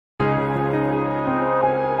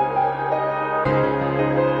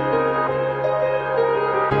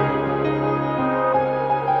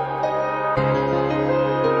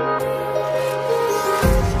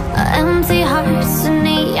hearts and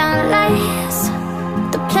neon lights.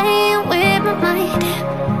 They're playing with my mind.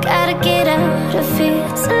 Gotta get out of here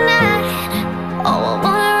tonight. Oh, I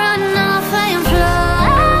wanna run off and fly.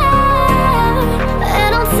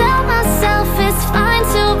 And I'll tell myself it's fine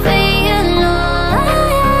to be alone,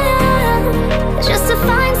 just to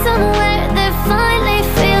find somewhere that finally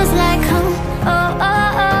feels like home. Oh,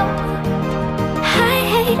 oh, oh. I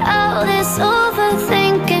hate all this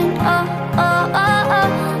overthinking. Oh, oh, oh, oh.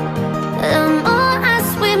 The more I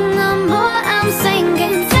swim, the more I'm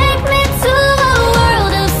sinking. Take me to a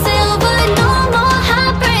world of silver. No more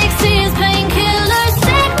heartbreaks, tears, painkillers.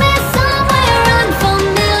 Take me somewhere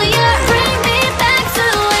unfamiliar. Bring me back to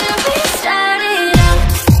where we started out.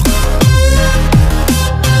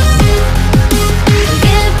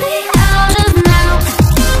 Get me out of now,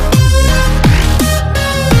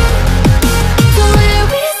 to where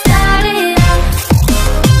we started out.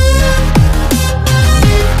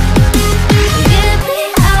 Get me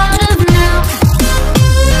out of now,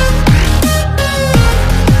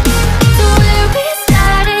 to where we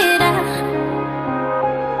started out.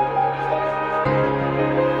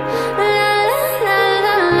 La la la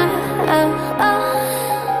la, oh, oh.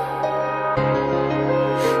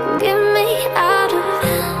 Get me out of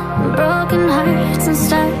broken hearts and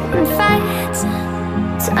starting fights,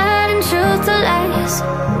 turning truth to lies.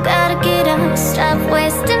 Gotta get up, stop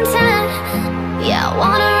wasting time. Yeah, I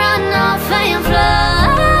wanna run off and fly.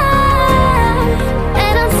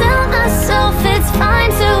 And I'll tell myself it's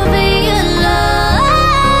fine to be alone,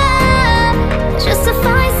 just to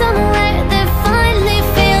find somewhere that finally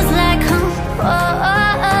feels like home. Oh,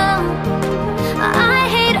 oh, oh. I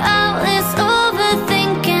hate all this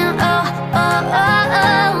overthinking. Oh, oh, oh,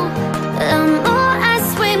 oh. The more I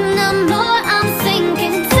swim, the more I'm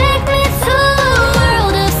sinking. Take me to a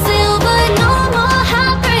world of silver. No more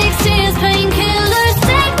heartbreaks, tears, painkillers.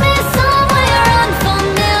 Take me somewhere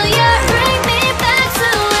unfamiliar. Bring me back to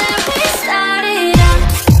where we started out.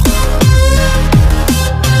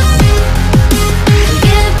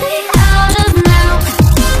 Get me out of now,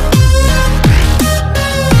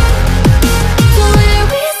 to where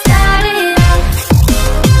we started out.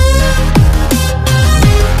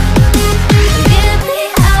 Get me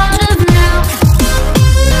out of now,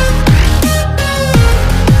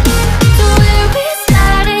 to where we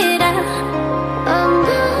started out. Oh,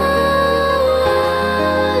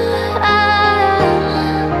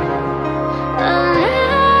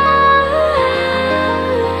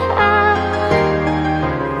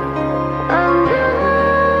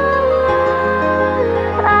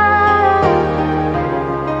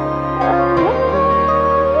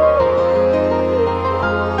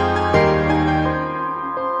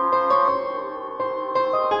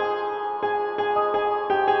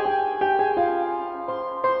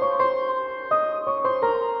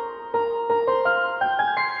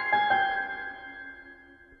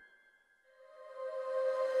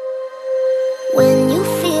 when you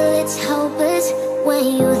feel it's hopeless, when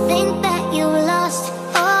you think that you lost,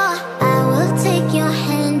 oh, I will take your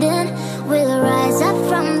hand and we'll rise up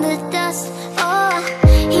from the dust. Oh,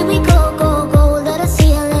 here we go, go, go, let us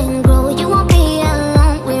heal and grow. You won't be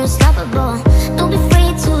alone, we're unstoppable. Don't be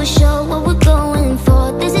afraid to show what we're going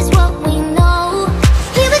for. This is what we know.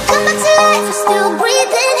 Here we come back to life, we're still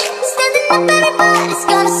breathing. Standing up, everybody's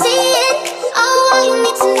gonna see it. Oh, all you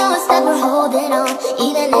need to know is that we're holding on.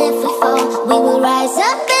 Even if we fall, we will rise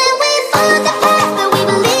up and we follow the path that we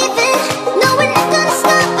believe in. No, we're not gonna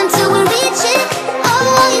stop until we reach it.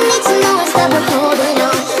 Oh, all you need to know is that we're holding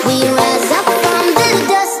on. We rise up from the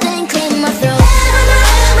dust and clean my throat.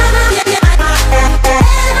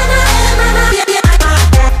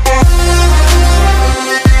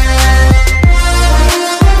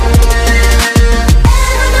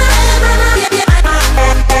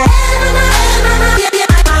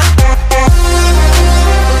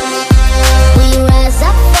 We rise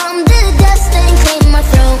up from the dust and clean my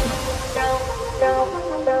throat.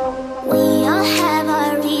 We all have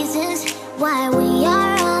our reasons why we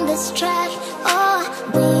are on this track. Oh,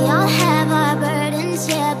 we all have our burdens,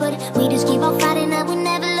 yeah, but we just keep on fighting and we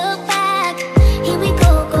never look back. Here we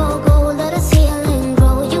go, go, go, let us heal and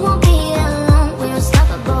grow. You won't be alone, we're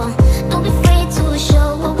unstoppable. Don't be afraid to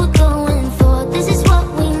show what we're going for. This is what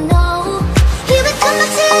we know. Here we come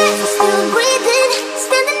back to life, we're still breathing.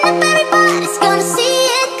 Standing up, everybody's gonna see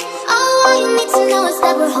it. Oh, all you need to know is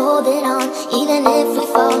that we're holding on. Even if we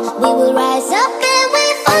fall, we will rise up and we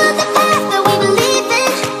follow the path that we believe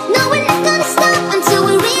in. No, we're not gonna stop until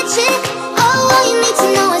we reach it. Oh, all you need to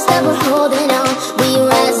know is that we're holding on. We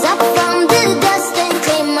rise up from the dust and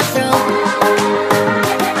clean my throat.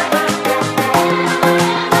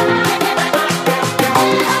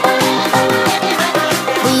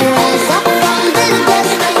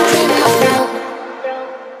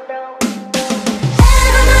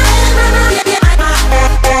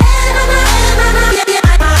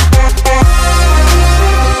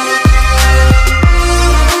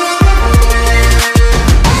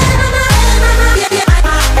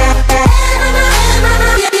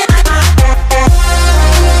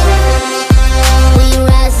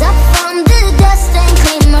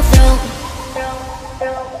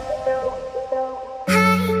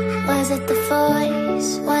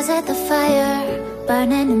 voice? Was it the fire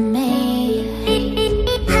burning in me?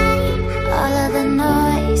 All of the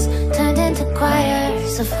noise turned into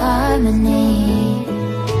choirs of harmony.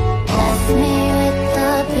 Left me with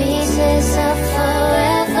the pieces of forever.